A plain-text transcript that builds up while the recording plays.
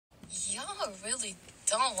y'all really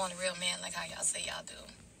don't want a real man like how y'all say y'all do.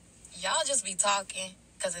 Y'all just be talking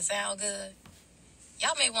because it sound good.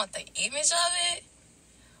 Y'all may want the image of it,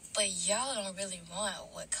 but y'all don't really want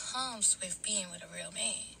what comes with being with a real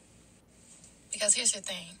man. Because here's the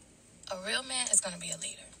thing. A real man is going to be a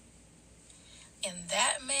leader. And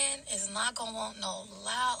that man is not going to want no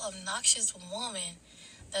loud, obnoxious woman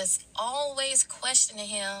that's always questioning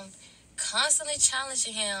him, constantly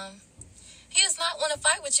challenging him. He does not want to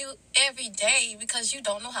fight with you every day because you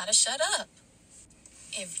don't know how to shut up.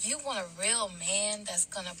 If you want a real man that's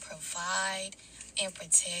going to provide and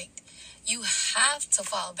protect, you have to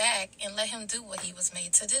fall back and let him do what he was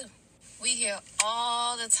made to do. We hear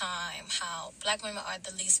all the time how black women are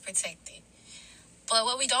the least protected. But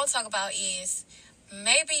what we don't talk about is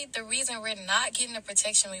maybe the reason we're not getting the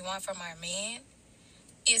protection we want from our man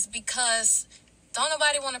is because don't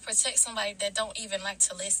nobody want to protect somebody that don't even like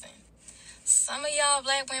to listen. Some of y'all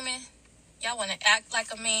black women, y'all want to act like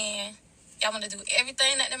a man. Y'all want to do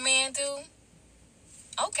everything that the man do.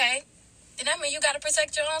 Okay. Then that means you got to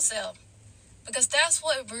protect your own self. Because that's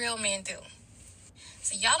what real men do.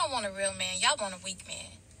 So y'all don't want a real man. Y'all want a weak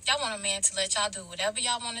man. Y'all want a man to let y'all do whatever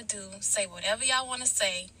y'all want to do, say whatever y'all want to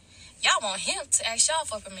say. Y'all want him to ask y'all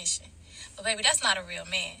for permission. But baby, that's not a real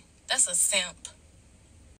man. That's a simp.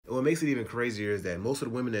 What makes it even crazier is that most of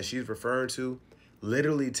the women that she's referring to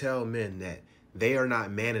literally tell men that they are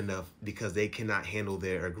not man enough because they cannot handle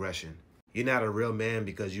their aggression. You're not a real man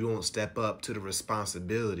because you won't step up to the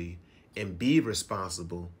responsibility and be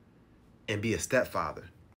responsible and be a stepfather.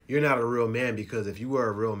 You're not a real man because if you were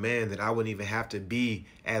a real man, then I wouldn't even have to be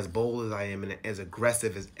as bold as I am and as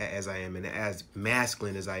aggressive as I am and as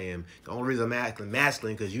masculine as I am. The only reason I'm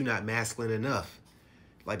masculine because you're not masculine enough.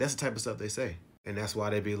 Like, that's the type of stuff they say. And that's why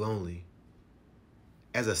they be lonely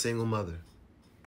as a single mother.